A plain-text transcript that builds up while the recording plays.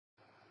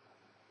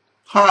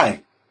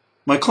Hi,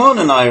 my clone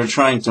and I are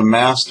trying to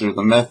master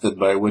the method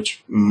by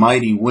which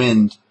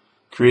Amightywind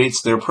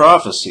creates their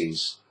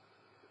prophecies.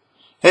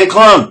 Hey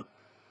clone,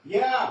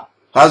 Yeah,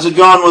 how's it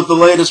going with the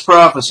latest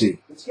prophecy?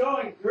 it's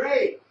going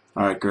great.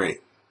 Alright,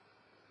 great.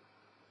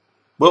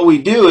 What we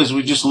do is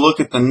we just look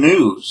at the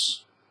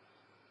news,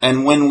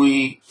 and when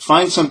we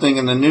find something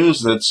in the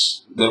news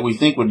that we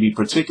think would be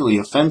particularly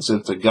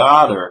offensive to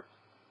God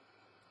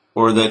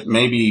or that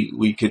maybe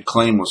we could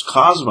claim was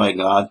caused by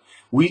God,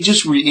 we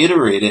just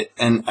reiterate it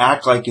and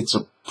act like it's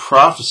a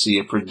prophecy,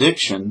 a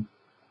prediction,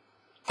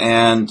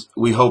 and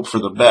we hope for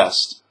the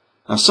best.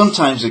 Now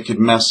sometimes it could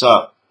mess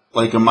up,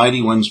 like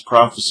AmightyWind's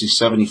Prophecy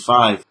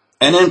 75.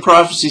 And in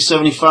Prophecy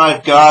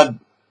 75,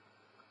 God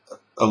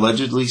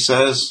allegedly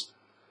says,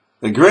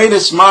 "The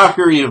greatest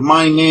mockery of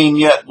my name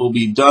yet will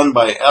be done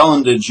by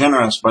Ellen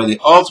Degeneres by the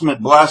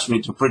ultimate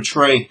blasphemy to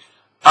portray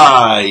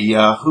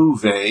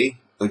YAHUVEH,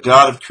 the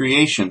God of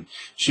creation.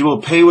 She will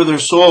pay with her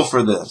soul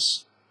for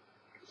this."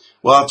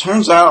 Well, it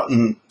turns out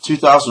in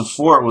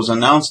 2004 it was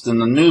announced in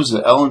the news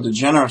that Ellen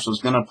Degeneres was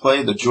going to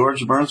play the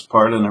George Burns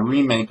part in a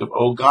remake of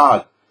Oh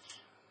God.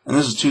 And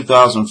this is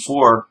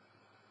 2004,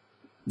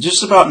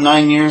 just about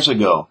 9 years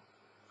ago.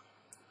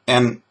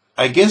 And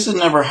I guess it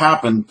never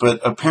happened,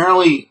 but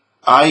apparently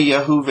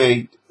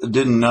YAHUVEH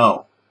didn't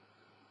know.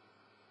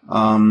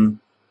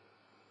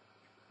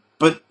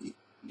 But,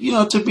 you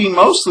know, to be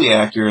mostly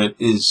accurate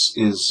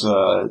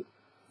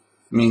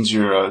means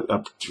you're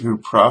a true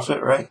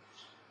prophet, right?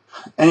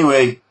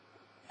 Anyway,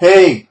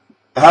 hey,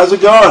 how's it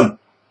going?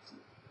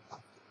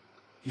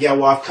 Yeah,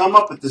 well, I've come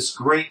up with this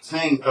great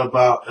thing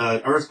about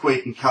an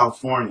earthquake in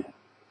California.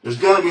 There's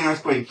going to be an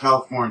earthquake in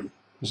California.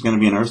 There's going to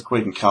be an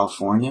earthquake in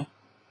California?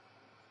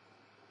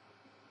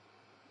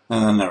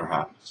 And that never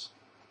happens.